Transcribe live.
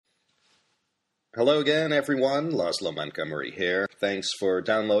Hello again, everyone. Laszlo Montgomery here. Thanks for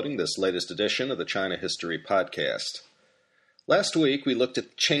downloading this latest edition of the China History Podcast. Last week, we looked at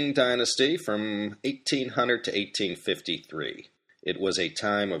the Qing Dynasty from 1800 to 1853. It was a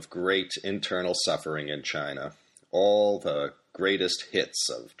time of great internal suffering in China. All the greatest hits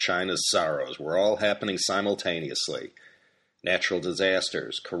of China's sorrows were all happening simultaneously. Natural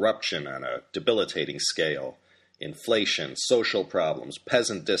disasters, corruption on a debilitating scale, inflation, social problems,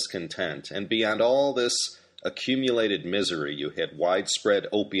 peasant discontent, and beyond all this accumulated misery, you had widespread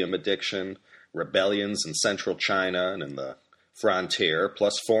opium addiction, rebellions in central China and in the frontier,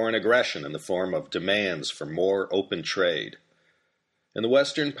 plus foreign aggression in the form of demands for more open trade. And the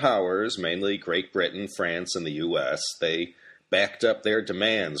Western powers, mainly Great Britain, France, and the U.S., they backed up their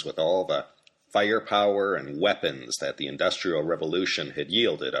demands with all the firepower and weapons that the Industrial Revolution had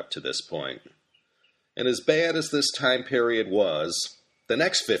yielded up to this point. And as bad as this time period was, the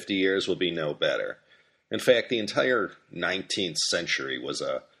next 50 years will be no better. In fact, the entire 19th century was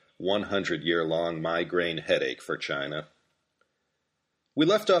a 100-year-long migraine headache for China. We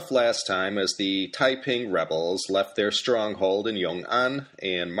left off last time as the Taiping rebels left their stronghold in Yong'an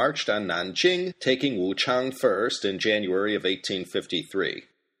and marched on Nanjing, taking Wuchang first in January of 1853.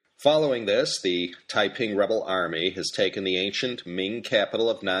 Following this, the Taiping rebel army has taken the ancient Ming capital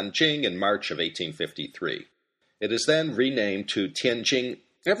of Nanjing in March of 1853. It is then renamed to Tianjin.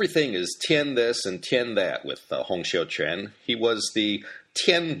 Everything is Tian this and Tian that with Hong Xiuquan. He was the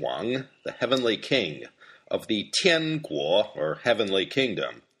Tian Wang, the heavenly king, of the Tian Guo, or heavenly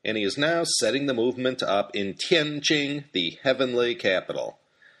kingdom, and he is now setting the movement up in Tianjin, the heavenly capital.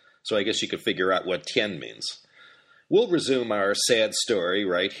 So I guess you could figure out what Tian means. We'll resume our sad story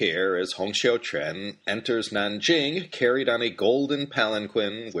right here as Hong Xiuquan enters Nanjing, carried on a golden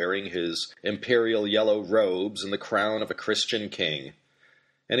palanquin, wearing his imperial yellow robes and the crown of a Christian king.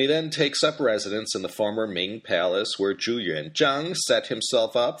 And he then takes up residence in the former Ming palace where Zhu Yuanzhang set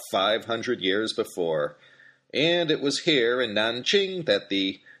himself up 500 years before. And it was here in Nanjing that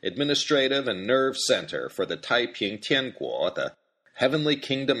the administrative and nerve center for the Taiping Tianguo, the heavenly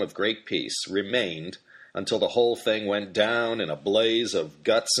kingdom of great peace, remained until the whole thing went down in a blaze of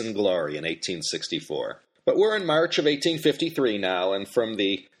guts and glory in 1864. But we're in March of 1853 now, and from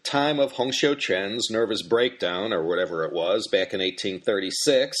the time of Hong Xiuquan's nervous breakdown, or whatever it was, back in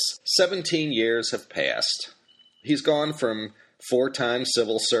 1836, 17 years have passed. He's gone from four-time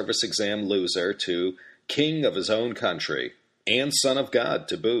civil service exam loser to king of his own country, and son of God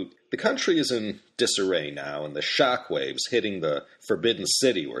to boot. The country is in disarray now, and the shockwaves hitting the Forbidden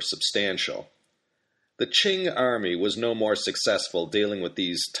City were substantial. The Qing army was no more successful dealing with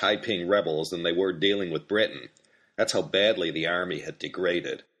these Taiping rebels than they were dealing with Britain. That's how badly the army had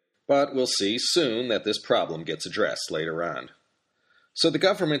degraded. But we'll see soon that this problem gets addressed later on. So the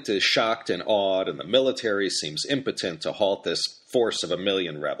government is shocked and awed, and the military seems impotent to halt this force of 1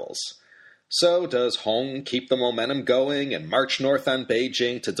 million rebels. So does Hong keep the momentum going and march north on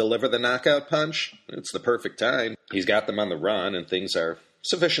Beijing to deliver the knockout punch? It's the perfect time. He's got them on the run, and things are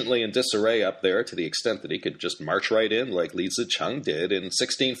sufficiently in disarray up there to the extent that he could just march right in like Li Zicheng did in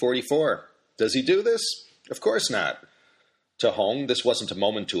 1644. Does he do this? Of course not. To Hong, this wasn't a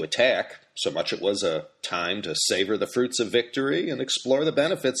moment to attack, so much it was a time to savor the fruits of victory and explore the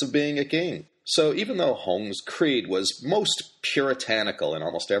benefits of being a king. So even though Hong's creed was most puritanical in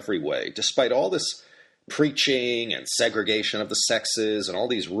almost every way, despite all this preaching and segregation of the sexes and all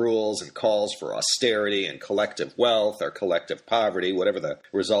these rules and calls for austerity and collective wealth or collective poverty, whatever the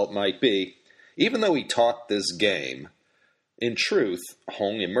result might be, even though he taught this game, in truth,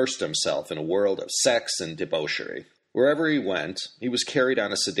 Hong immersed himself in a world of sex and debauchery. Wherever he went, he was carried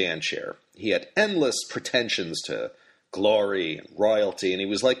on a sedan chair. He had endless pretensions to glory and royalty, and he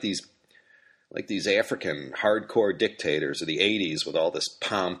was like these African hardcore dictators of the 80s with all this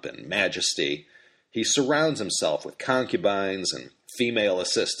pomp and majesty. He surrounds himself with concubines and female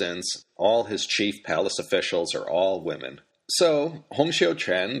assistants. All his chief palace officials are all women. So, Hong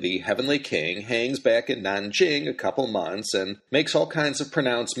Xiuquan, the heavenly king, hangs back in Nanjing a couple months and makes all kinds of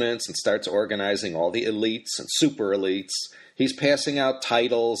pronouncements and starts organizing all the elites and super elites. He's passing out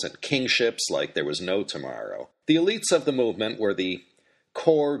titles and kingships like there was no tomorrow. The elites of the movement were the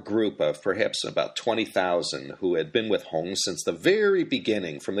core group of perhaps about 20,000 who had been with Hong since the very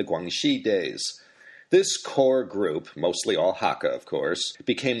beginning, from the Guangxi days. This core group, mostly all Hakka of course,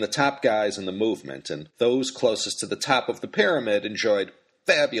 became the top guys in the movement, and those closest to the top of the pyramid enjoyed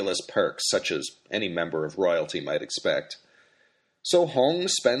fabulous perks such as any member of royalty might expect. So Hong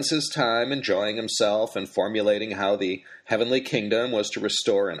spends his time enjoying himself and formulating how the heavenly kingdom was to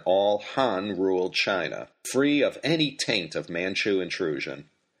restore an all-Han-ruled China, free of any taint of Manchu intrusion.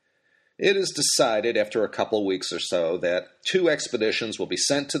 It is decided after a couple weeks or so that 2 expeditions will be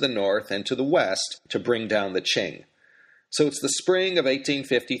sent to the north and to the west to bring down the Qing. So it's the spring of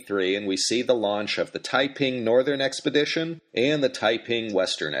 1853, and we see the launch of the Taiping Northern Expedition and the Taiping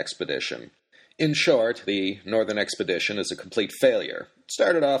Western Expedition. In short, the Northern Expedition is a complete failure. It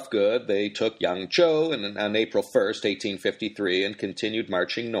started off good. They took Yangzhou on April 1st, 1853, and continued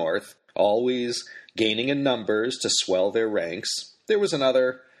marching north, always gaining in numbers to swell their ranks. There was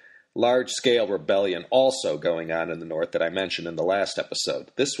another large-scale rebellion also going on in the north that I mentioned in the last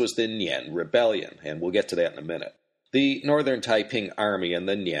episode. This was the Nian Rebellion, and we'll get to that in a minute. The Northern Taiping Army and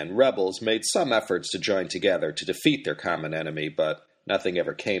the Nian rebels made some efforts to join together to defeat their common enemy, but nothing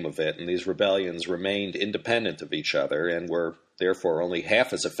ever came of it, and these rebellions remained independent of each other and were therefore only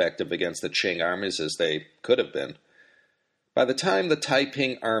half as effective against the Qing armies as they could have been. By the time the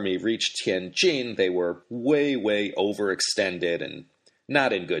Taiping Army reached Tianjin, they were way overextended and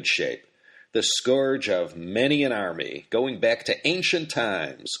not in good shape. The scourge of many an army, going back to ancient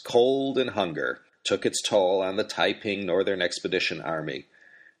times, cold and hunger, took its toll on the Taiping Northern Expedition Army.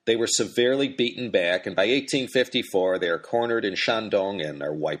 They were severely beaten back, and by 1854 they are cornered in Shandong and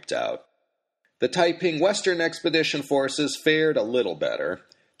are wiped out. The Taiping Western Expedition forces fared a little better.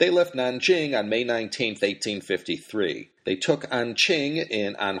 They left Nanjing on May 19, 1853. They took Anqing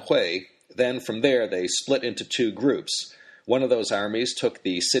in Anhui. Then from there they split into 2 groups. One of those armies took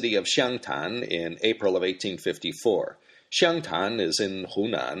the city of Xiangtan in April of 1854. Xiangtan is in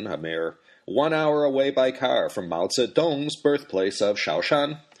Hunan, a mere 1 hour away by car from Mao Zedong's birthplace of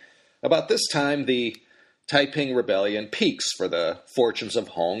Shaoshan. About this time, the Taiping Rebellion peaks for the fortunes of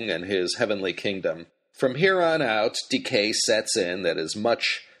Hong and his heavenly kingdom. From here on out, decay sets in that is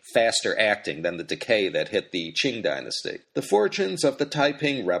much faster acting than the decay that hit the Qing Dynasty. The fortunes of the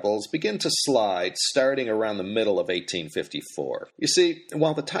Taiping rebels begin to slide starting around the middle of 1854. You see,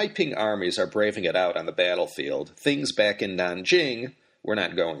 while the Taiping armies are braving it out on the battlefield, things back in Nanjing were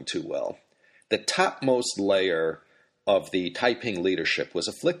not going too well. The topmost layer of the Taiping leadership was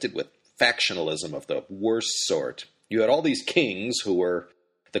afflicted with factionalism of the worst sort. You had all these kings who were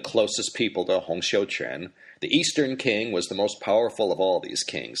the closest people to Hong Xiuquan. The Eastern king was the most powerful of all these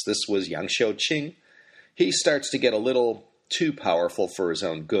kings. This was Yang Xiuqing. He starts to get a little too powerful for his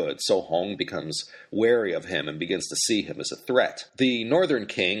own good, so Hong becomes wary of him and begins to see him as a threat. The northern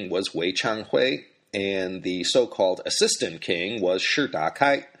king was Wei Changhui, and the so-called assistant king was Shi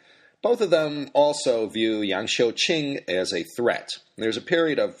Dakai. Both of them also view Yang Xiuqing as a threat. There's a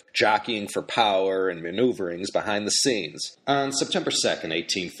period of jockeying for power and maneuverings behind the scenes. On September 2nd,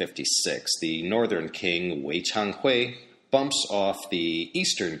 1856, the northern king Wei Changhui bumps off the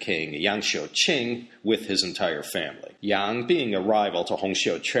eastern king Yang Xiuqing with his entire family. Yang being a rival to Hong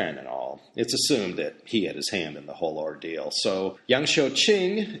Xiuquan and all, it's assumed that he had his hand in the whole ordeal. So Yang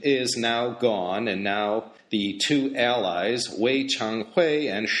Xiuqing is now gone, and now the 2 allies, Wei Changhui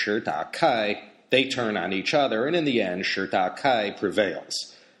and Shi Dakai, they turn on each other, and in the end, Shi Dakai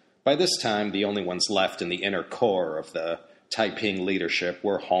prevails. By this time, the only ones left in the inner core of the Taiping leadership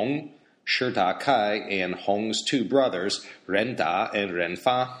were Hong, Shi Dakai, and Hong's 2 brothers, Ren Da and Ren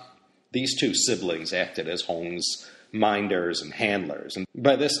Fa. These 2 siblings acted as Hong's minders and handlers, and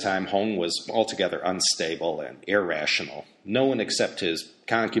by this time Hong was altogether unstable and irrational. No one except his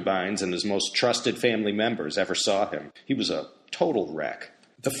concubines and his most trusted family members ever saw him. He was a total wreck.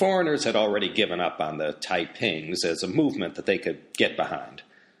 The foreigners had already given up on the Taipings as a movement that they could get behind.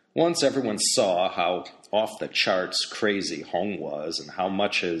 Once everyone saw how off-the-charts crazy Hong was and how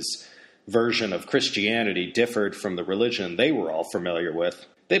much his version of Christianity differed from the religion they were all familiar with,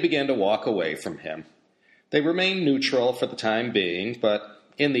 they began to walk away from him. They remained neutral for the time being, but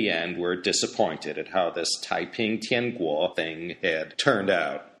in the end were disappointed at how this Taiping Tianguo thing had turned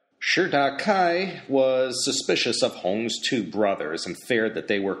out. Shi Dakai was suspicious of Hong's 2 brothers and feared that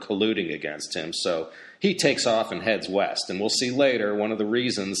they were colluding against him, so he takes off and heads west. And we'll see later one of the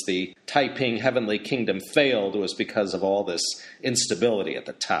reasons the Taiping Heavenly Kingdom failed was because of all this instability at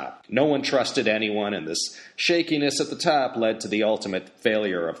the top. No one trusted anyone, and this shakiness at the top led to the ultimate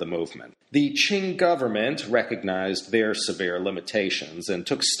failure of the movement. The Qing government recognized their severe limitations and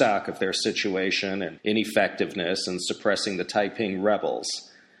took stock of their situation and ineffectiveness in suppressing the Taiping rebels.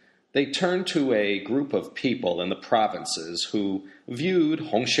 They turned to a group of people in the provinces who viewed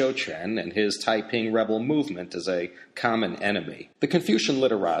Hong Xiuquan and his Taiping rebel movement as a common enemy. The Confucian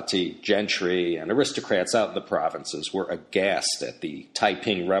literati, gentry, and aristocrats out in the provinces were aghast at the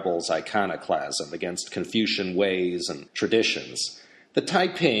Taiping rebels' iconoclasm against Confucian ways and traditions. The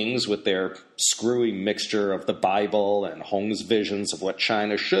Taipings, with their screwy mixture of the Bible and Hong's visions of what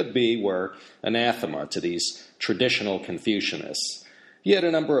China should be, were anathema to these traditional Confucianists. He had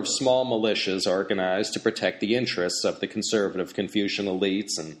a number of small militias organized to protect the interests of the conservative Confucian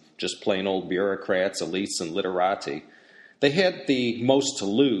elites and just plain old bureaucrats, elites, and literati. They had the most to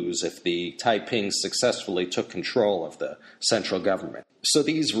lose if the Taiping successfully took control of the central government. So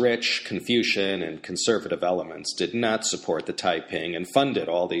these rich Confucian and conservative elements did not support the Taiping and funded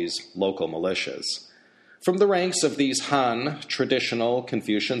all these local militias. From the ranks of these Han, traditional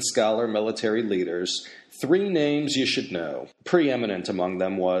Confucian scholar military leaders, 3 names you should know. Preeminent among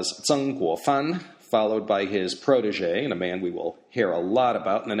them was Zheng Guofan, followed by his protege, and a man we will hear a lot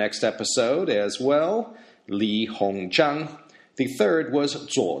about in the next episode as well, Li Hongzhang. The third was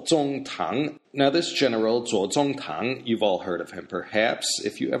Zuo Zongtang. Now this general, Zuo Zongtang, you've all heard of him perhaps.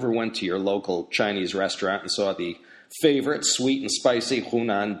 If you ever went to your local Chinese restaurant and saw the favorite sweet and spicy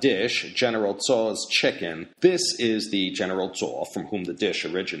Hunan dish, General Zuo's chicken, this is the General Zuo from whom the dish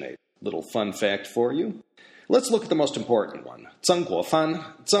originated. Little fun fact for you. Let's look at the most important one. Zheng Guofan.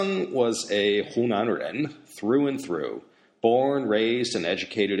 Zheng was a Hunan Ren through and through, born, raised, and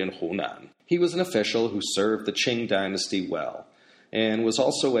educated in Hunan. He was an official who served the Qing dynasty well, and was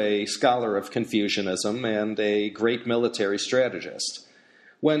also a scholar of Confucianism and a great military strategist.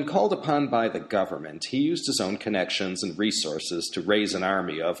 When called upon by the government, he used his own connections and resources to raise an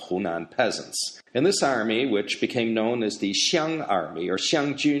army of Hunan peasants. And this army, which became known as the Xiang Army, or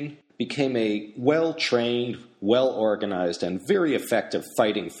Xiangjun, became a well-trained, well-organized, and very effective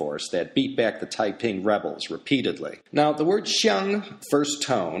fighting force that beat back the Taiping rebels repeatedly. Now, the word Xiang, first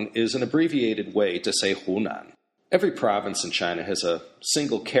tone, is an abbreviated way to say Hunan. Every province in China has a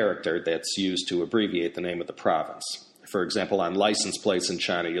single character that's used to abbreviate the name of the province. For example, on license plates in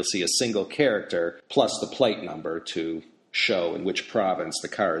China, you'll see a single character plus the plate number to show in which province the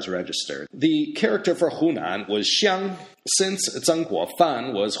car is registered. The character for Hunan was Xiang. Since Zheng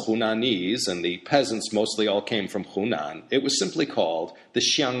Guofan was Hunanese and the peasants mostly all came from Hunan, it was simply called the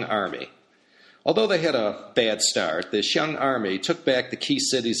Xiang Army. Although they had a bad start, the Xiang Army took back the key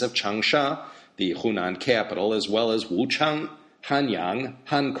cities of Changsha, the Hunan capital, as well as Wuchang, Hanyang,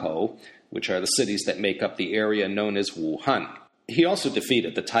 Hankou, which are the cities that make up the area known as Wuhan. He also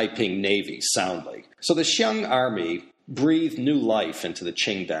defeated the Taiping Navy soundly. So the Xiang Army breathed new life into the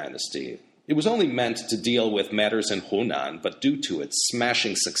Qing dynasty. It was only meant to deal with matters in Hunan, but due to its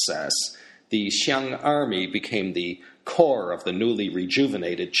smashing success, the Xiang Army became the core of the newly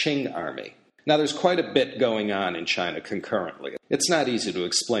rejuvenated Qing Army. Now, there's quite a bit going on in China concurrently. It's not easy to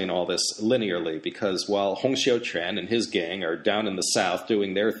explain all this linearly because while Hong Xiuquan and his gang are down in the south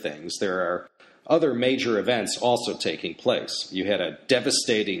doing their things, there are other major events also taking place. You had a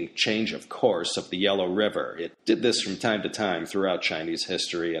devastating change of course of the Yellow River. It did this from time to time throughout Chinese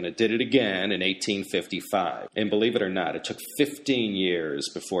history, and it did it again in 1855. And believe it or not, it took 15 years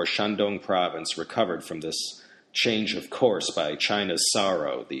before Shandong province recovered from this change of course by China's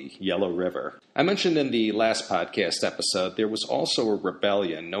sorrow, the Yellow River. I mentioned in the last podcast episode there was also a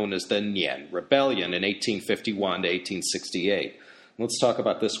rebellion known as the Nian Rebellion in 1851 to 1868. Let's talk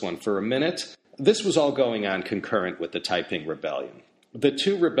about this one for a minute. This was all going on concurrent with the Taiping Rebellion. The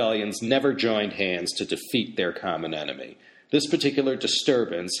two rebellions never joined hands to defeat their common enemy. This particular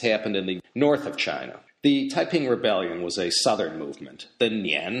disturbance happened in the north of China. The Taiping Rebellion was a southern movement. The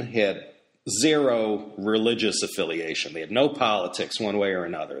Nian had zero religious affiliation. They had no politics one way or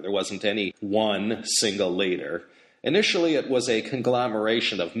another. There wasn't any one single leader. Initially, it was a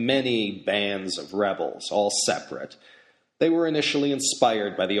conglomeration of many bands of rebels, all separate. They were initially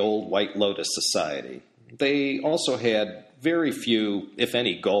inspired by the old White Lotus Society. They also had very few, if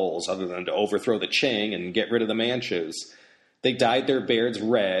any, goals other than to overthrow the Qing and get rid of the Manchus. They dyed their beards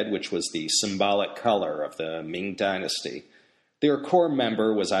red, which was the symbolic color of the Ming Dynasty. Their core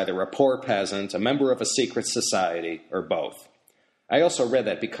member was either a poor peasant, a member of a secret society, or both. I also read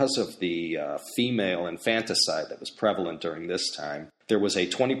that because of the female infanticide that was prevalent during this time, there was a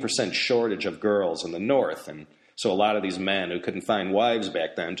 20% shortage of girls in the north, and so a lot of these men who couldn't find wives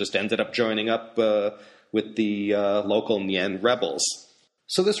back then just ended up joining up with the local Nian rebels.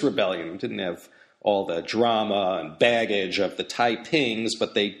 So this rebellion didn't have all the drama and baggage of the Taipings,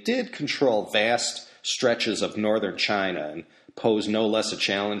 but they did control vast stretches of northern China and posed no less a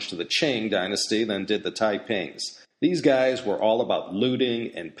challenge to the Qing dynasty than did the Taipings. These guys were all about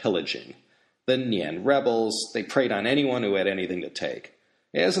looting and pillaging. The Nian rebels, they preyed on anyone who had anything to take.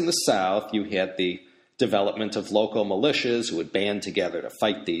 As in the south, you had the development of local militias who would band together to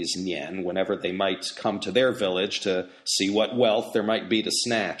fight these Nian whenever they might come to their village to see what wealth there might be to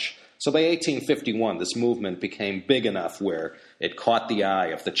snatch. So by 1851, this movement became big enough where it caught the eye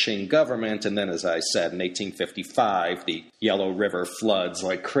of the Qing government, and then, as I said, in 1855, the Yellow River floods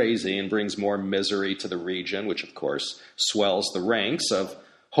like crazy and brings more misery to the region, which, of course, swells the ranks of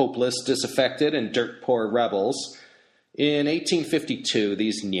hopeless, disaffected, and dirt-poor rebels. In 1852,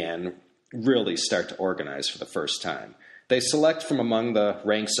 these Nian really start to organize for the first time. They select from among the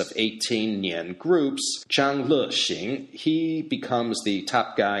ranks of 18 Nian groups Zhang Lexing. He becomes the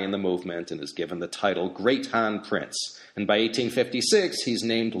top guy in the movement and is given the title Great Han Prince. And by 1856, he's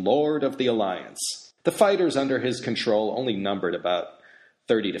named Lord of the Alliance. The fighters under his control only numbered about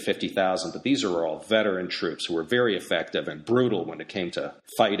 30 to 50,000, but these are all veteran troops who were very effective and brutal when it came to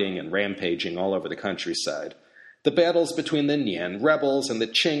fighting and rampaging all over the countryside. The battles between the Nian rebels and the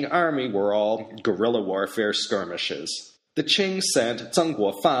Qing army were all guerrilla warfare skirmishes. The Qing sent Zheng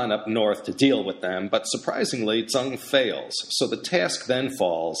Guofan up north to deal with them, but surprisingly, Zheng fails. So the task then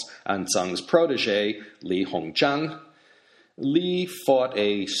falls on Zheng's protege, Li Hongzhang. Li fought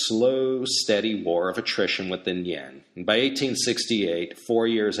a slow, steady war of attrition with the Nian. And by 1868, 4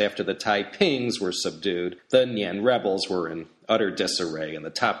 years after the Taipings were subdued, the Nian rebels were in utter disarray, and the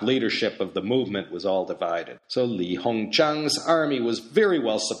top leadership of the movement was all divided. So Li Hongzhang's army was very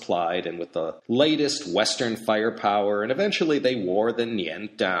well supplied and with the latest Western firepower, and eventually they wore the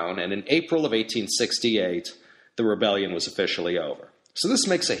Nian down, and in April of 1868, the rebellion was officially over. So this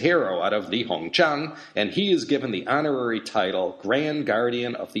makes a hero out of Li Hongzhang, and he is given the honorary title Grand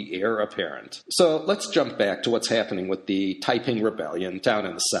Guardian of the Heir Apparent. So let's jump back to what's happening with the Taiping Rebellion down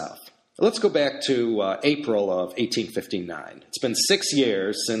in the south. Let's go back to April of 1859. It's been 6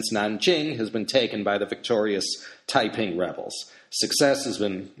 years since Nanjing has been taken by the victorious Taiping rebels. Success has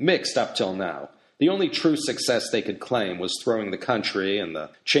been mixed up till now. The only true success they could claim was throwing the country and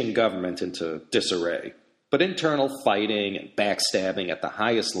the Qing government into disarray. But internal fighting and backstabbing at the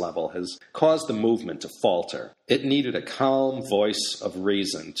highest level has caused the movement to falter. It needed a calm voice of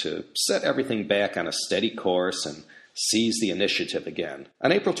reason to set everything back on a steady course and seize the initiative again.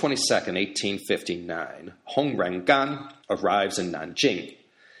 On April 22, 1859, Hong Rengan arrives in Nanjing.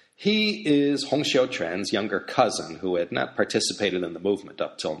 He is Hong Xiuquan's younger cousin who had not participated in the movement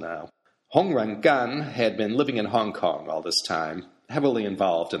up till now. Hong Rengan had been living in Hong Kong all this time, heavily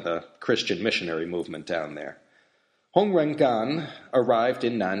involved in the Christian missionary movement down there. Hong Rengan arrived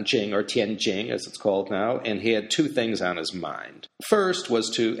in Nanjing, or Tianjin as it's called now, and he had two things on his mind. First was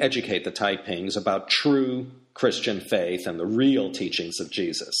to educate the Taipings about true Christian faith and the real teachings of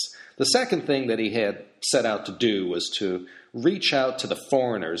Jesus. The second thing that he had set out to do was to reach out to the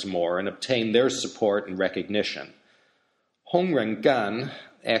foreigners more and obtain their support and recognition. Hong Rengan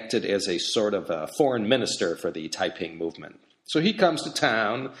acted as a sort of a foreign minister for the Taiping movement. So he comes to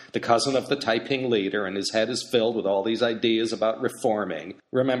town, the cousin of the Taiping leader, and his head is filled with all these ideas about reforming.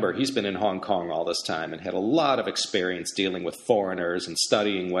 Remember, he's been in Hong Kong all this time and had a lot of experience dealing with foreigners and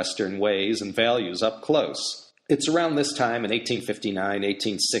studying Western ways and values up close. It's around this time, in 1859,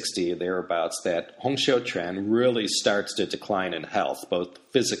 1860, thereabouts, that Hong Xiuquan really starts to decline in health, both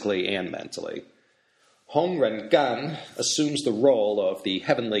physically and mentally. Hong Rengan assumes the role of the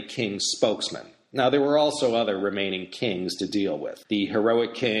Heavenly King's spokesman. Now, there were also other remaining kings to deal with, the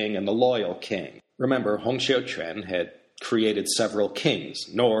heroic king and the loyal king. Remember, Hong Xiuquan had created several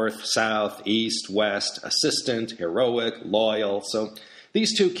kings, north, south, east, west, assistant, heroic, loyal. So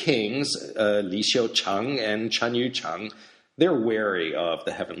these two kings, Li Xiucheng and Chen Yucheng, they're wary of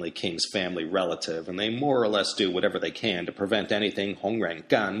the Heavenly King's family relative, and they more or less do whatever they can to prevent anything Hong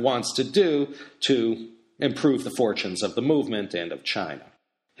Rengan wants to do to improve the fortunes of the movement and of China.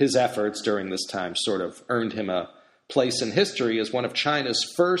 His efforts during this time sort of earned him a place in history as one of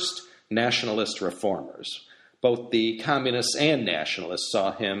China's first nationalist reformers. Both the communists and nationalists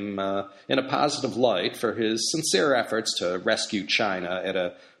saw him in a positive light for his sincere efforts to rescue China at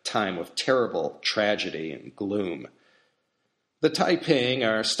a time of terrible tragedy and gloom. The Taiping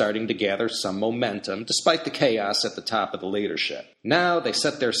are starting to gather some momentum, despite the chaos at the top of the leadership. Now they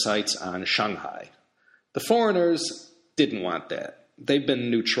set their sights on Shanghai. The foreigners didn't want that. They've been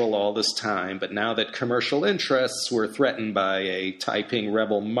neutral all this time, but now that commercial interests were threatened by a Taiping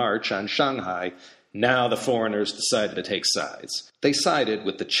rebel march on Shanghai, now the foreigners decided to take sides. They sided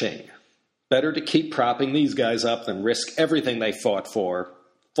with the Qing. Better to keep propping these guys up than risk everything they fought for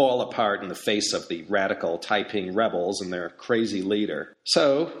fall apart in the face of the radical Taiping rebels and their crazy leader.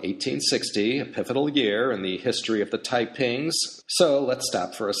 So, 1860, a pivotal year in the history of the Taipings. So, let's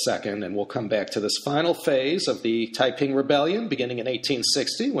stop for a second and we'll come back to this final phase of the Taiping Rebellion beginning in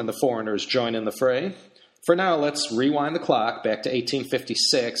 1860 when the foreigners join in the fray. For now, let's rewind the clock back to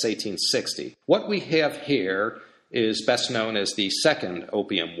 1856, 1860. What we have here is best known as the Second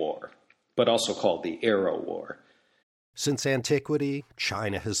Opium War, but also called the Arrow War. Since antiquity,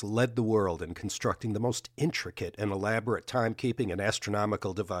 China has led the world in constructing the most intricate and elaborate timekeeping and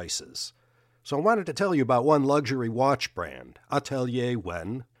astronomical devices. So I wanted to tell you about one luxury watch brand, Atelier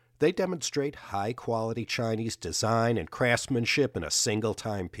Wen. They demonstrate high-quality Chinese design and craftsmanship in a single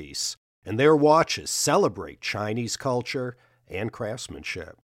timepiece, and their watches celebrate Chinese culture and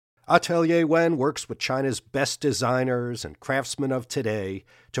craftsmanship. Atelier Wen works with China's best designers and craftsmen of today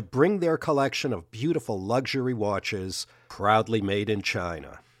to bring their collection of beautiful luxury watches proudly made in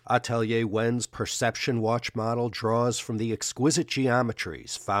China. Atelier Wen's Perception watch model draws from the exquisite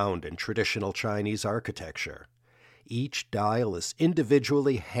geometries found in traditional Chinese architecture. Each dial is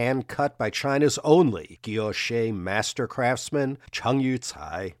individually hand-cut by China's only guilloche master craftsman, Cheng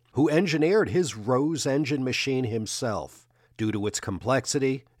Yucai, who engineered his Rose engine machine himself. Due to its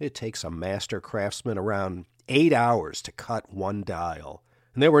complexity, it takes a master craftsman around 8 hours to cut one dial.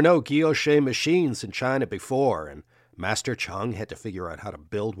 And there were no guilloche machines in China before, and Master Cheng had to figure out how to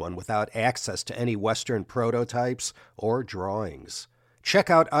build one without access to any Western prototypes or drawings. Check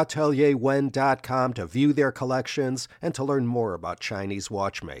out atelierwen.com to view their collections and to learn more about Chinese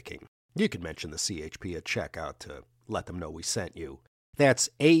watchmaking. You could mention the CHP at checkout to let them know we sent you. That's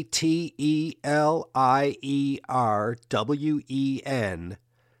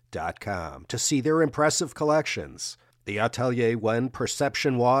atelierwen.com to see their impressive collections. The Atelier Wen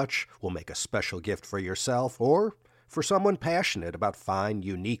Perception watch will make a special gift for yourself or for someone passionate about fine,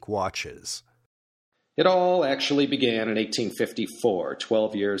 unique watches. It all actually began in 1854,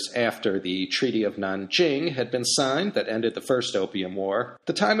 12 years after the Treaty of Nanjing had been signed that ended the First Opium War.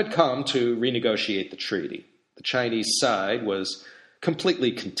 The time had come to renegotiate the treaty. The Chinese side was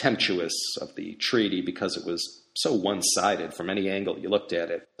completely contemptuous of the treaty because it was so one-sided from any angle you looked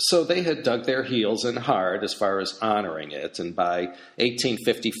at it. So they had dug their heels in hard as far as honoring it, and by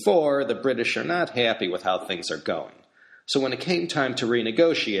 1854, the British are not happy with how things are going. So when it came time to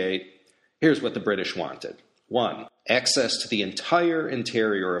renegotiate, here's what the British wanted. 1. Access to the entire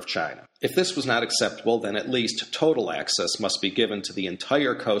interior of China. If this was not acceptable, then at least total access must be given to the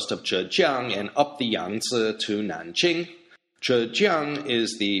entire coast of Zhejiang and up the Yangtze to Nanjing. Zhejiang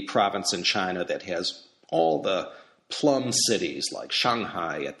is the province in China that has all the plum cities like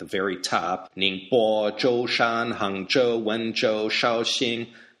Shanghai at the very top, Ningbo, Zhoushan, Hangzhou, Wenzhou, Shaoxing.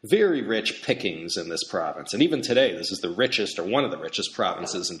 Very rich pickings in this province. And even today, this is the richest or one of the richest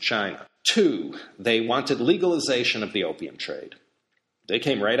provinces in China. 2, they wanted legalization of the opium trade. They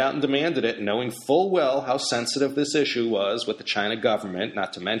came right out and demanded it, knowing full well how sensitive this issue was with the China government,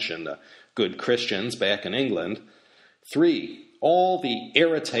 not to mention the good Christians back in England. 3, all the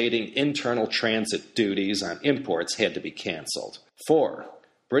irritating internal transit duties on imports had to be canceled. 4,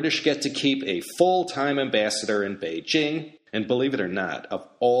 British get to keep a full-time ambassador in Beijing. And believe it or not, of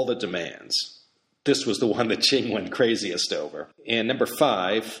all the demands, this was the one that Qing went craziest over. And number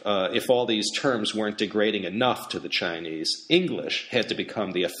 5, if all these terms weren't degrading enough to the Chinese, English had to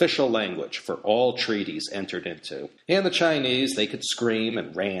become the official language for all treaties entered into. And the Chinese, they could scream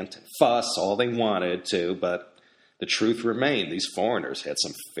and rant and fuss all they wanted to, but the truth remained. These foreigners had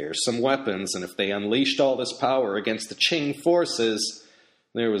some fearsome weapons, and if they unleashed all this power against the Qing forces,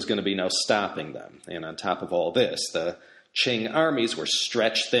 there was going to be no stopping them. And on top of all this, the Qing armies were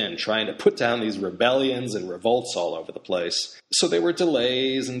stretched thin, trying to put down these rebellions and revolts all over the place. So there were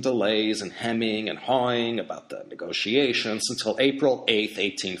delays and hemming and hawing about the negotiations until April 8th,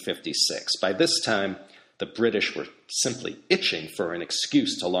 1856. By this time, the British were simply itching for an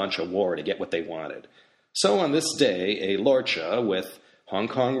excuse to launch a war to get what they wanted. So on this day, a lorcha with Hong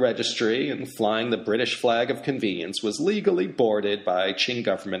Kong registry and flying the British flag of convenience was legally boarded by Qing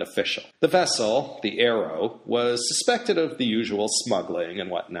government official. The vessel, the Arrow, was suspected of the usual smuggling and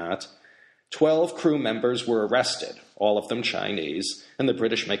whatnot. 12 crew members were arrested, all of them Chinese, and the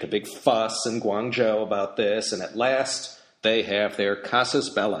British make a big fuss in Guangzhou about this, and at last they have their casus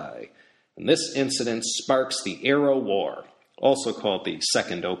belli. And this incident sparks the Arrow War, also called the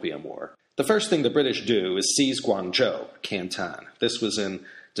Second Opium War. The first thing the British do is seize Guangzhou, Canton. This was in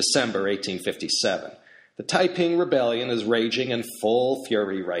December 1857. The Taiping Rebellion is raging in full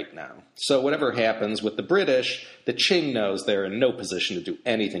fury right now. So whatever happens with the British, the Qing knows they're in no position to do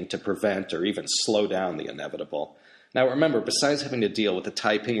anything to prevent or even slow down the inevitable. Now remember, besides having to deal with the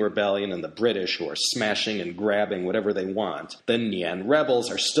Taiping Rebellion and the British who are smashing and grabbing whatever they want, the Nian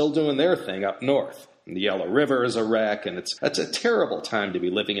rebels are still doing their thing up north. And the Yellow River is a wreck, and it's a terrible time to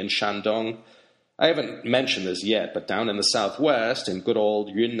be living in Shandong. I haven't mentioned this yet, but down in the southwest, in good old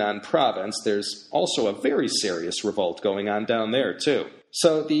Yunnan province, there's also a very serious revolt going on down there, too.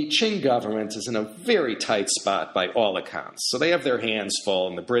 So the Qing government is in a very tight spot by all accounts. So they have their hands full,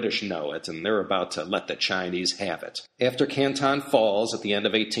 and the British know it, and they're about to let the Chinese have it. After Canton falls at the end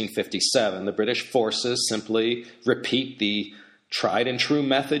of 1857, the British forces simply repeat the tried and true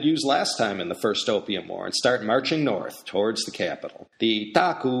method used last time in the First Opium War and start marching north towards the capital. The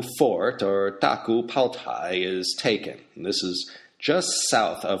Daku Fort, or Daku Paotai, is taken. And this is just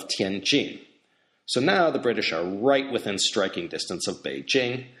south of Tianjin. So now the British are right within striking distance of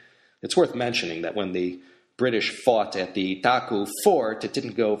Beijing. It's worth mentioning that when the British fought at the Daku Fort, it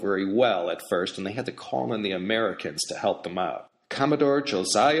didn't go very well at first, and they had to call in the Americans to help them out. Commodore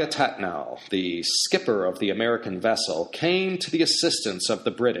Josiah Tatnall, the skipper of the American vessel, came to the assistance of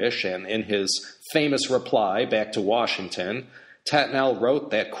the British, and in his famous reply back to Washington, Tatnall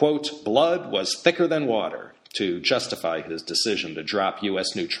wrote that, quote, blood was thicker than water, to justify his decision to drop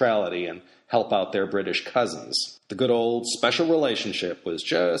U.S. neutrality and help out their British cousins. The good old special relationship was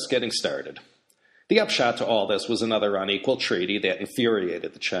just getting started. The upshot to all this was another unequal treaty that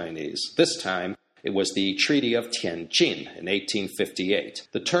infuriated the Chinese. This time, it was the Treaty of Tianjin in 1858.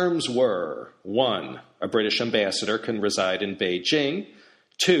 The terms were, 1. A British ambassador can reside in Beijing.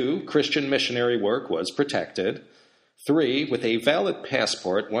 2. Christian missionary work was protected. 3. With a valid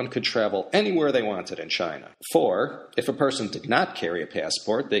passport, one could travel anywhere they wanted in China. 4. If a person did not carry a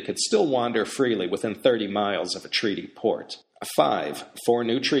passport, they could still wander freely within 30 miles of a treaty port. 5. 4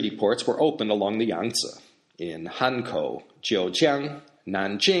 new treaty ports were opened along the Yangtze, in Hankou, Jiujiang,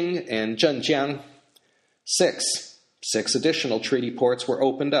 Nanjing, and Zhenjiang. 6. 6 additional treaty ports were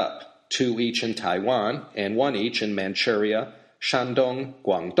opened up, 2 each in Taiwan, and 1 each in Manchuria, Shandong,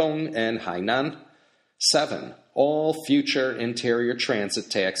 Guangdong, and Hainan. 7. All future interior transit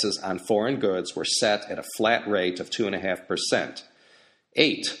taxes on foreign goods were set at a flat rate of 2.5%.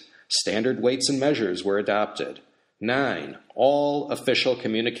 8. Standard weights and measures were adopted. 9. All official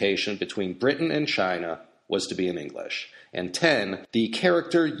communication between Britain and China was to be in English. And 10. The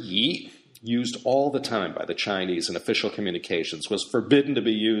character yi, used all the time by the Chinese in official communications, was forbidden to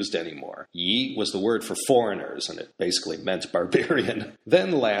be used anymore. Yi was the word for foreigners, and it basically meant barbarian.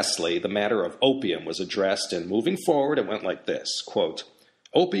 Then lastly, the matter of opium was addressed, and moving forward it went like this, quote,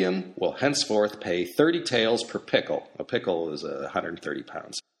 opium will henceforth pay 30 taels per pickle. A pickle is 130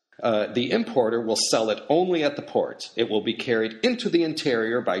 pounds. The importer will sell it only at the port. It will be carried into the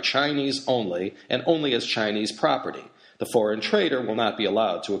interior by Chinese only, and only as Chinese property. The foreign trader will not be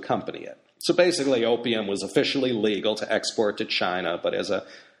allowed to accompany it. So basically, opium was officially legal to export to China, but as a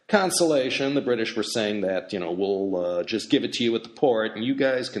consolation, the British were saying that, we'll just give it to you at the port, and you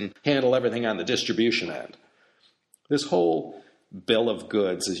guys can handle everything on the distribution end. This whole bill of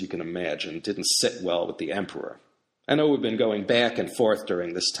goods, as you can imagine, didn't sit well with the emperor. I know we've been going back and forth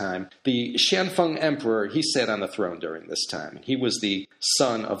during this time. The Xianfeng Emperor, he sat on the throne during this time. He was the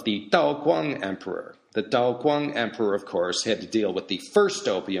son of the Daoguang Emperor. The Daoguang Emperor, of course, had to deal with the First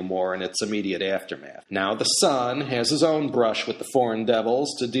Opium War and its immediate aftermath. Now the son has his own brush with the foreign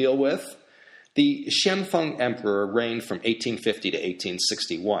devils to deal with. The Xianfeng Emperor reigned from 1850 to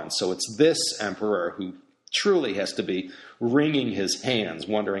 1861, so it's this emperor who truly has to be wringing his hands,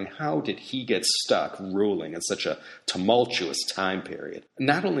 wondering how did he get stuck ruling in such a tumultuous time period.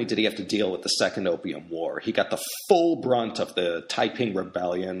 Not only did he have to deal with the Second Opium War, he got the full brunt of the Taiping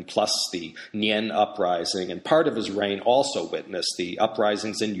Rebellion, plus the Nian Uprising, and part of his reign also witnessed the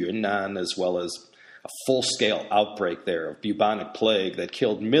uprisings in Yunnan, as well as a full-scale outbreak there of bubonic plague that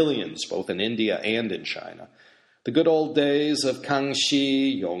killed millions both in India and in China. The good old days of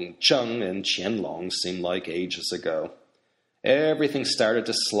Kangxi, Yongzheng, and Qianlong seem like ages ago. Everything started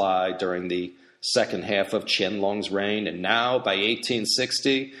to slide during the second half of Qianlong's reign, and now, by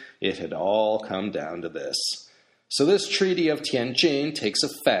 1860, it had all come down to this. So this Treaty of Tianjin takes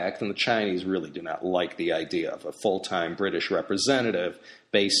effect, and the Chinese really do not like the idea of a full-time British representative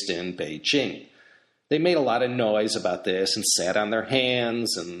based in Beijing. They made a lot of noise about this and sat on their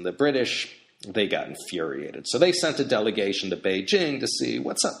hands, and the British, they got infuriated. So they sent a delegation to Beijing to see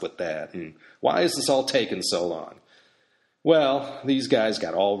what's up with that, and why is this all taking so long? Well, these guys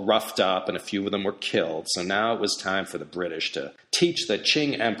got all roughed up, and a few of them were killed, so now it was time for the British to teach the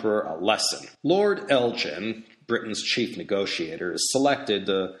Qing emperor a lesson. Lord Elgin, Britain's chief negotiator, is selected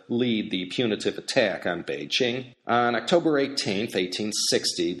to lead the punitive attack on Beijing. On October 18,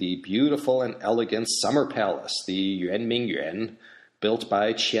 1860, the beautiful and elegant summer palace, the Yuanmingyuan, built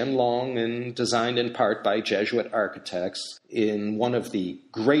by Qianlong and designed in part by Jesuit architects, in one of the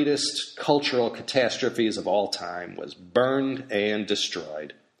greatest cultural catastrophes of all time, was burned and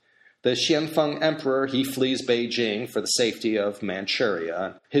destroyed. The Xianfeng Emperor, he flees Beijing for the safety of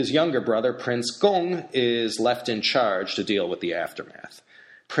Manchuria. His younger brother, Prince Gong, is left in charge to deal with the aftermath.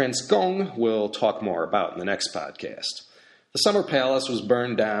 Prince Gong we'll talk more about in the next podcast. The summer palace was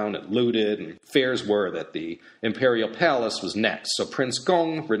burned down and looted, and fears were that the imperial palace was next. So Prince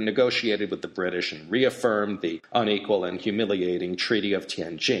Gong negotiated with the British and reaffirmed the unequal and humiliating Treaty of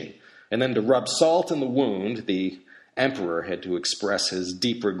Tianjin. And then to rub salt in the wound, the emperor had to express his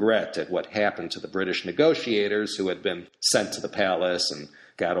deep regret at what happened to the British negotiators who had been sent to the palace and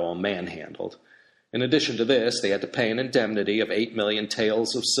got all manhandled. In addition to this, they had to pay an indemnity of 8 million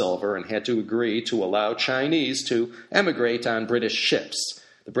taels of silver and had to agree to allow Chinese to emigrate on British ships.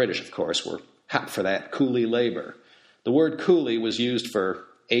 The British, of course, were hot for that coolie labor. The word coolie was used for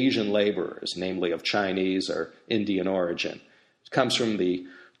Asian laborers, namely of Chinese or Indian origin. It comes from the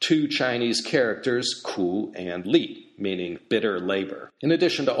two Chinese characters, ku and li, meaning bitter labor. In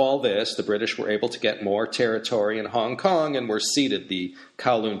addition to all this, the British were able to get more territory in Hong Kong and were ceded the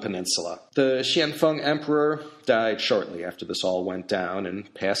Kowloon Peninsula. The Xianfeng Emperor died shortly after this all went down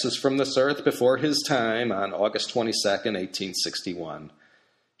and passes from this earth before his time on August 22nd, 1861.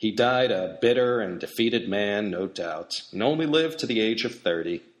 He died a bitter and defeated man, no doubt, and only lived to the age of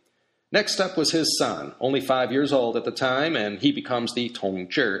 30. Next up was his son, only 5 years old at the time, and he becomes the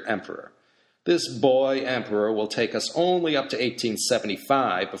Tongzhi Emperor. This boy emperor will take us only up to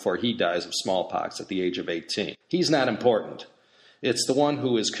 1875 before he dies of smallpox at the age of 18. He's not important. It's the one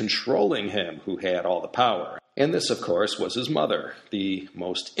who is controlling him who had all the power. And this, of course, was his mother, the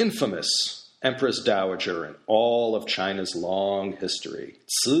most infamous Empress Dowager in all of China's long history,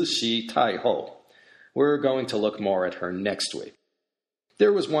 Cixi Taiho. We're going to look more at her next week.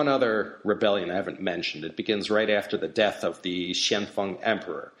 There was one other rebellion I haven't mentioned. It begins right after the death of the Xianfeng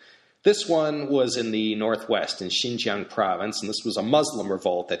Emperor. This one was in the northwest, in Xinjiang province, and this was a Muslim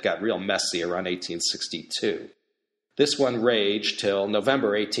revolt that got real messy around 1862. This one raged till November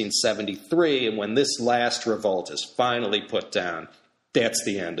 1873, and when this last revolt is finally put down, that's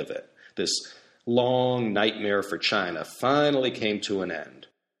the end of it. This long nightmare for China finally came to an end.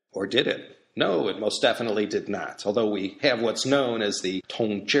 Or did it? No, it most definitely did not. Although we have what's known as the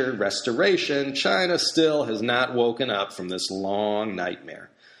Tongzhi Restoration, China still has not woken up from this long nightmare.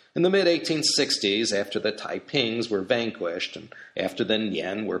 In the mid-1860s, after the Taipings were vanquished, and after the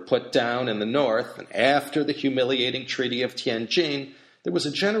Nian were put down in the north, and after the humiliating Treaty of Tianjin, there was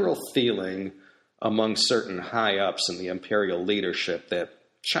a general feeling among certain high-ups in the imperial leadership that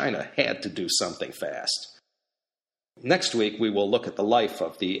China had to do something fast. Next week, we will look at the life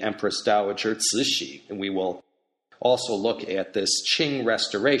of the Empress Dowager Cixi, and we will also look at this Qing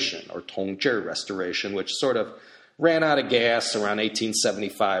Restoration, or Tongzhi Restoration, which sort of ran out of gas around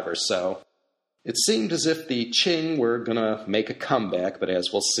 1875 or so. It seemed as if the Qing were going to make a comeback, but as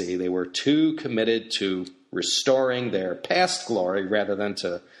we'll see, they were too committed to restoring their past glory rather than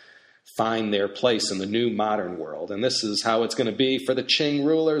to find their place in the new modern world. And this is how it's going to be for the Qing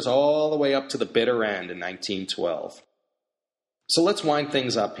rulers all the way up to the bitter end in 1912. So let's wind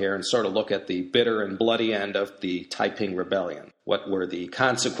things up here and sort of look at the bitter and bloody end of the Taiping Rebellion. What were the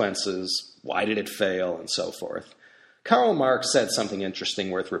consequences? Why did it fail? And so forth. Karl Marx said something interesting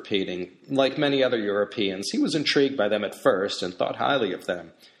worth repeating. Like many other Europeans, he was intrigued by them at first and thought highly of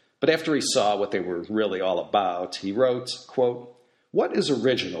them. But after he saw what they were really all about, he wrote, quote, "What is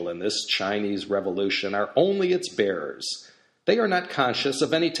original in this Chinese revolution are only its bearers. They are not conscious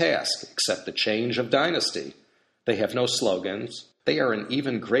of any task except the change of dynasty. They have no slogans. They are an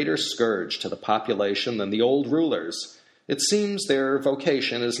even greater scourge to the population than the old rulers. It seems their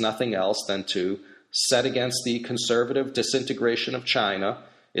vocation is nothing else than to set against the conservative disintegration of China,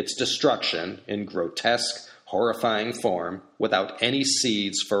 its destruction in grotesque, horrifying form, without any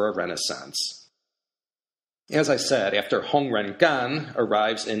seeds for a renaissance." As I said, after Hong Rengan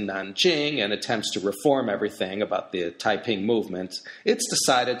arrives in Nanjing and attempts to reform everything about the Taiping movement, it's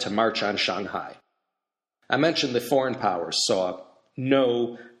decided to march on Shanghai. I mentioned the foreign powers saw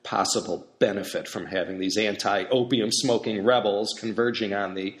no possible benefit from having these anti-opium smoking rebels converging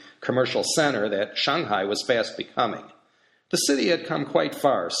on the commercial center that Shanghai was fast becoming. The city had come quite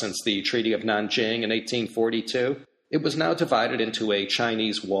far since the Treaty of Nanjing in 1842. It was now divided into a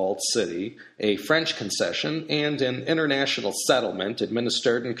Chinese walled city, a French concession, and an international settlement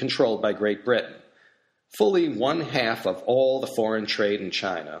administered and controlled by Great Britain. Fully 1/2 of all the foreign trade in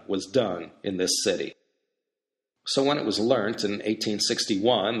China was done in this city. So when it was learnt in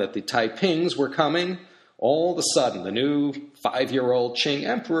 1861 that the Taipings were coming, all of a sudden the new 5-year-old Qing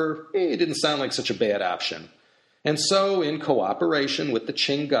emperor didn't sound like such a bad option. And so, in cooperation with the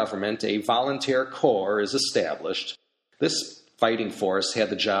Qing government, a volunteer corps is established. This fighting force had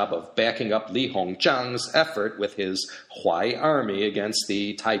the job of backing up Li Hongzhang's effort with his Huai army against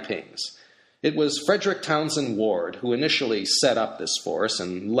the Taipings. It was Frederick Townsend Ward who initially set up this force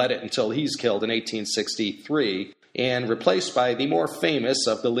and led it until he's killed in 1863 and replaced by the more famous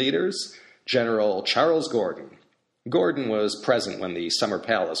of the leaders, General Charles Gordon. Gordon was present when the Summer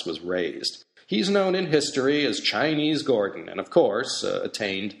Palace was razed. He's known in history as Chinese Gordon and, of course,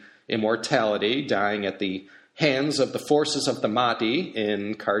 attained immortality, dying at the hands of the forces of the Mahdi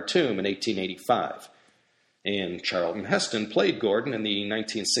in Khartoum in 1885. And Charlton Heston played Gordon in the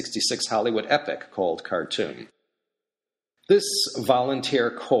 1966 Hollywood epic called Khartoum. This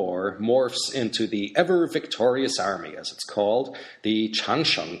volunteer corps morphs into the ever-victorious army, as it's called, the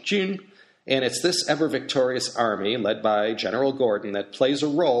Changsheng Jun, and it's this ever-victorious army, led by General Gordon, that plays a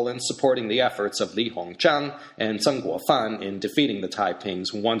role in supporting the efforts of Li Hongzhang and Zheng Guofan in defeating the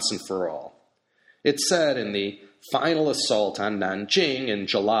Taipings once and for all. It's said in the final assault on Nanjing in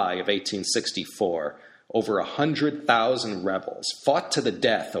July of 1864, over 100,000 rebels fought to the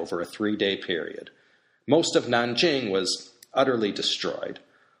death over a 3-day period. Most of Nanjing was utterly destroyed.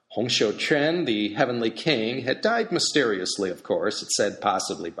 Hong Xiuquan, the heavenly king, had died mysteriously, of course, it's said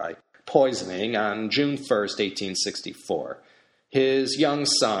possibly by poisoning, on June 1st, 1864. His young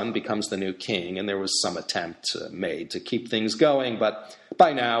son becomes the new king, and there was some attempt made to keep things going, but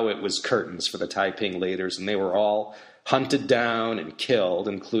by now it was curtains for the Taiping leaders, and they were all hunted down and killed,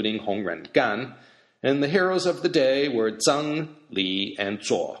 including Hong Rengan. And the heroes of the day were Zheng, Li, and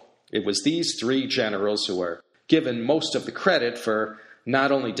Zuo. It was these three generals who were given most of the credit for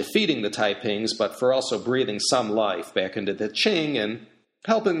not only defeating the Taipings, but for also breathing some life back into the Qing and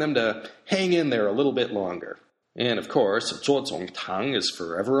helping them to hang in there a little bit longer. And of course, Zuo Zongtang is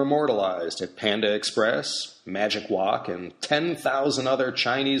forever immortalized at Panda Express, Magic Walk, and 10,000 other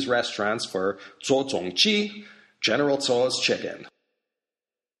Chinese restaurants for Zuo Zongji, General Zuo's chicken.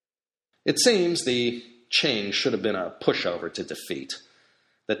 It seems the Qing should have been a pushover to defeat.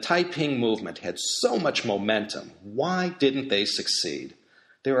 The Taiping movement had so much momentum. Why didn't they succeed?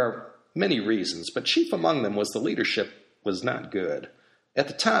 There are many reasons, but chief among them was the leadership was not good. At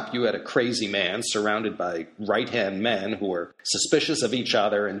the top, you had a crazy man surrounded by right-hand men who were suspicious of each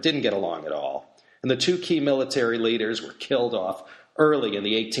other and didn't get along at all. And the two key military leaders were killed off early in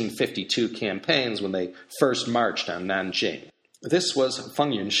the 1852 campaigns when they first marched on Nanjing. This was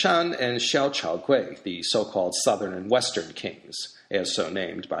Feng Yunshan and Xiao Chaogui, the so-called Southern and Western kings, as so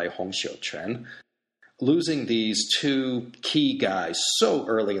named by Hong Xiuquan. Losing these two key guys so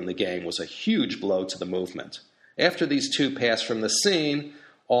early in the game was a huge blow to the movement. After these two pass from the scene,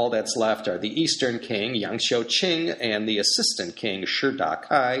 all that's left are the Eastern king, Yang Xiuqing, and the assistant king, Shi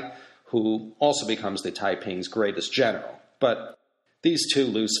Dakai, who also becomes the Taiping's greatest general. But these two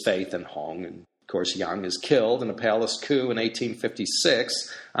lose faith in Hong, and of course, Yang is killed in a palace coup in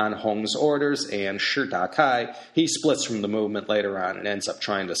 1856 on Hong's orders, and Shi Dakai, he splits from the movement later on and ends up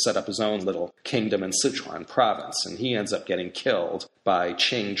trying to set up his own little kingdom in Sichuan province, and he ends up getting killed by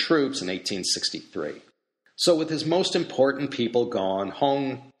Qing troops in 1863. So with his most important people gone,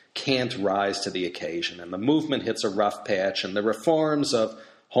 Hong can't rise to the occasion, and the movement hits a rough patch, and the reforms of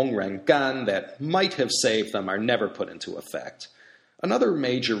Hong Rengan that might have saved them are never put into effect. Another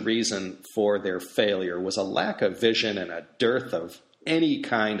major reason for their failure was a lack of vision and a dearth of any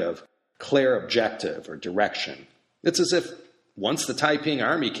kind of clear objective or direction. It's as if once the Taiping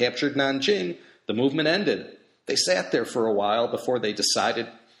army captured Nanjing, the movement ended. They sat there for a while before they decided,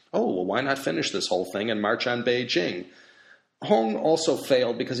 why not finish this whole thing and march on Beijing? Hong also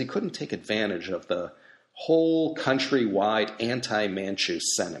failed because he couldn't take advantage of the whole countrywide anti-Manchu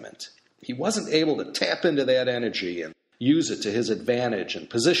sentiment. He wasn't able to tap into that energy and use it to his advantage and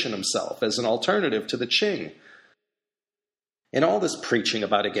position himself as an alternative to the Qing. And all this preaching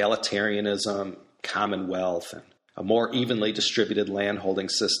about egalitarianism, commonwealth, and a more evenly distributed landholding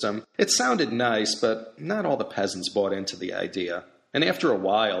system, it sounded nice, but not all the peasants bought into the idea. And after a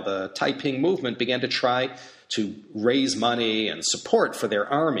while, the Taiping movement began to try to raise money and support for their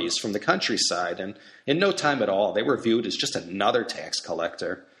armies from the countryside, and in no time at all, they were viewed as just another tax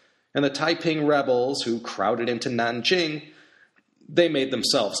collector. And the Taiping rebels who crowded into Nanjing, they made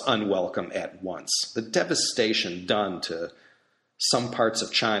themselves unwelcome at once. The devastation done to some parts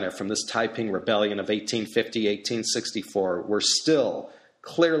of China from this Taiping rebellion of 1850-1864 were still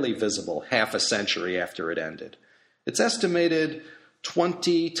clearly visible half a century after it ended. It's estimated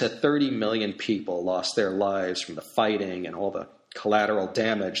 20 to 30 million people lost their lives from the fighting and all the collateral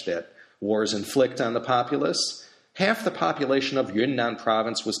damage that wars inflict on the populace. Half the population of Yunnan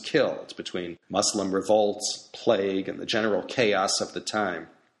province was killed between Muslim revolts, plague, and the general chaos of the time.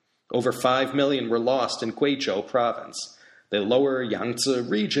 Over 5 million were lost in Guizhou province. The lower Yangtze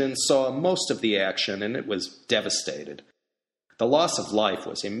region saw most of the action, and it was devastated. The loss of life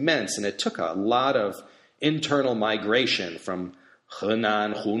was immense, and it took a lot of internal migration from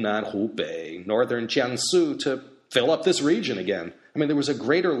Henan, Hunan, Hubei, northern Jiangsu to fill up this region again. I mean, there was a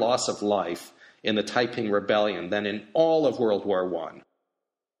greater loss of life in the Taiping Rebellion than in all of World War I.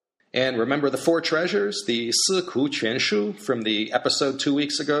 And remember the four treasures, the Siku Quanshu from the episode 2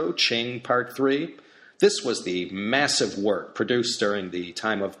 weeks ago, Qing Part 3? This was the massive work produced during the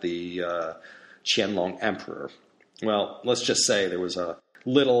time of the Qianlong Emperor. Well, let's just say there was a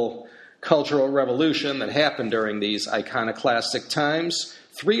little cultural revolution that happened during these iconoclastic times.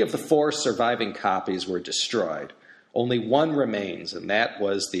 3 of the 4 surviving copies were destroyed. Only one remains, and that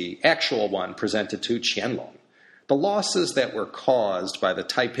was the actual one presented to Qianlong. The losses that were caused by the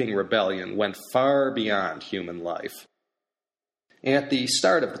Taiping Rebellion went far beyond human life. At the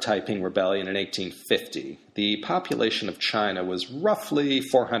start of the Taiping Rebellion in 1850, the population of China was roughly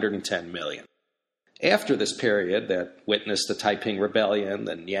 410 million. After this period that witnessed the Taiping Rebellion,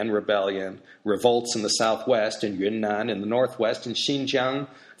 the Nian Rebellion, revolts in the southwest, in Yunnan, in the northwest, in Xinjiang,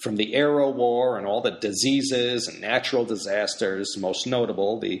 from the Arrow War and all the diseases and natural disasters, most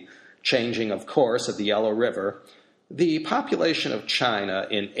notable, the changing of course of the Yellow River, the population of China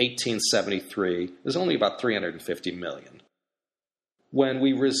in 1873 is only about 350 million. When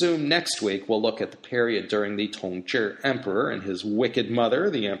we resume next week, we'll look at the period during the Tongzhi Emperor and his wicked mother,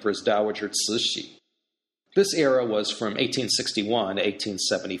 the Empress Dowager Cixi. This era was from 1861 to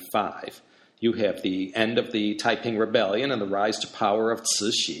 1875. You have the end of the Taiping Rebellion and the rise to power of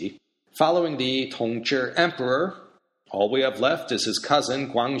Cixi. Following the Tongzhi Emperor, all we have left is his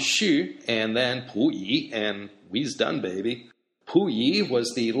cousin Guangxu, and then Puyi, and we's done, baby. Puyi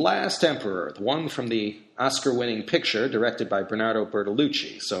was the last emperor, the one from the Oscar-winning picture directed by Bernardo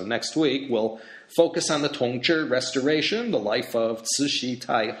Bertolucci. So next week, we'll focus on the Tongzhi restoration, the life of Cixi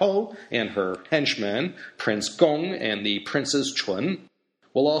Taiho and her henchmen, Prince Gong and the Princess Chun.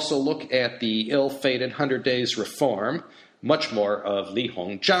 We'll also look at the ill-fated 100 Days Reform, much more of Li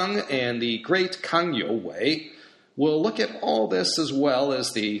Hongzhang and the great Kang Youwei. We'll look at all this as well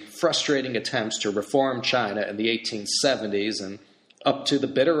as the frustrating attempts to reform China in the 1870s and up to the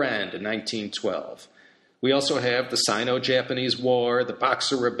bitter end in 1912. We also have the Sino-Japanese War, the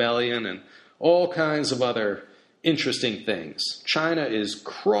Boxer Rebellion, and all kinds of other interesting things. China is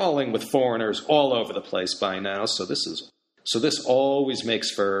crawling with foreigners all over the place by now, so this always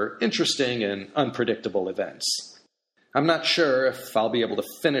makes for interesting and unpredictable events. I'm not sure if I'll be able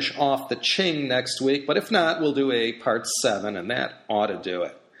to finish off the Qing next week, but if not, we'll do a part 7, and that ought to do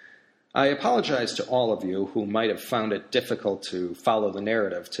it. I apologize to all of you who might have found it difficult to follow the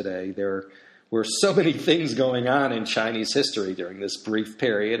narrative today. There were so many things going on in Chinese history during this brief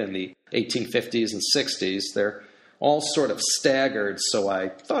period in the 1850s and 60s. They're all sort of staggered, so I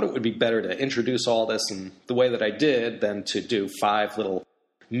thought it would be better to introduce all this in the way that I did than to do 5 little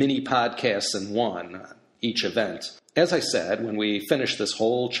mini podcasts in one, each event. As I said, when we finish this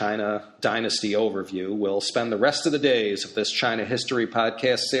whole China Dynasty overview, we'll spend the rest of the days of this China History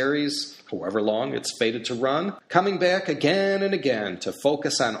podcast series, however long it's fated to run, coming back again and again to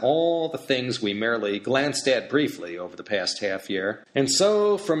focus on all the things we merely glanced at briefly over the past half year. And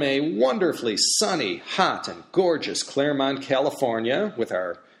so, from a wonderfully sunny, hot, and gorgeous Claremont, California, with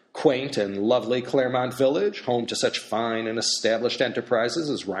our quaint and lovely Claremont Village, home to such fine and established enterprises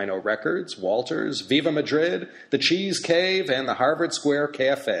as Rhino Records, Walters, Viva Madrid, the Cheese Cave, and the Harvard Square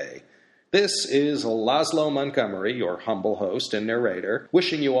Cafe. This is Laszlo Montgomery, your humble host and narrator,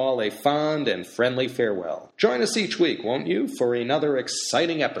 wishing you all a fond and friendly farewell. Join us each week, won't you, for another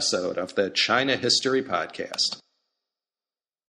exciting episode of the China History Podcast.